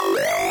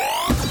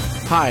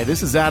Hi,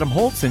 this is Adam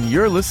Holtz, and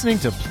you're listening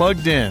to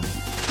Plugged In.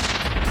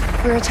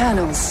 We're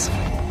Eternals.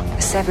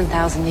 For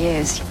 7,000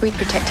 years, we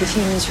protected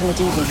humans from the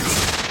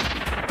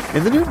Deviants.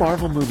 In the new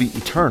Marvel movie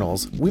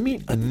Eternals, we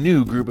meet a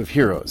new group of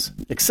heroes,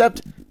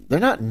 except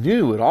they're not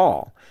new at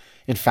all.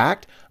 In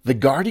fact, the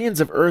Guardians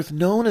of Earth,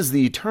 known as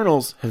the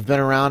Eternals, have been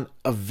around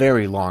a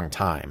very long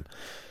time.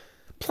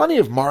 Plenty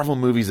of Marvel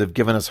movies have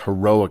given us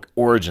heroic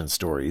origin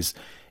stories.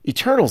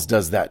 Eternals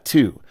does that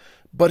too.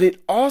 But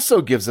it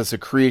also gives us a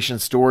creation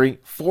story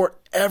for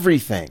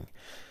everything.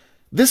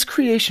 This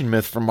creation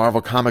myth from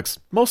Marvel Comics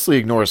mostly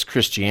ignores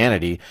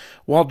Christianity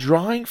while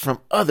drawing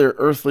from other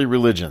earthly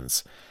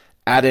religions.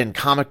 Add in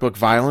comic book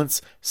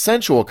violence,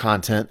 sensual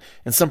content,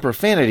 and some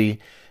profanity,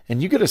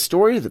 and you get a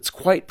story that's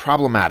quite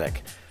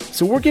problematic.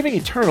 So we're giving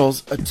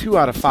Eternals a 2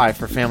 out of 5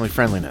 for family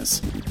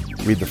friendliness.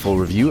 Read the full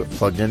review at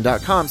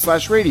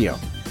pluggedin.com/radio.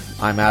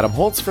 I'm Adam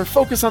Holtz for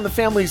Focus on the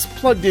Family's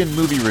Plugged In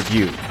Movie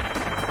Review.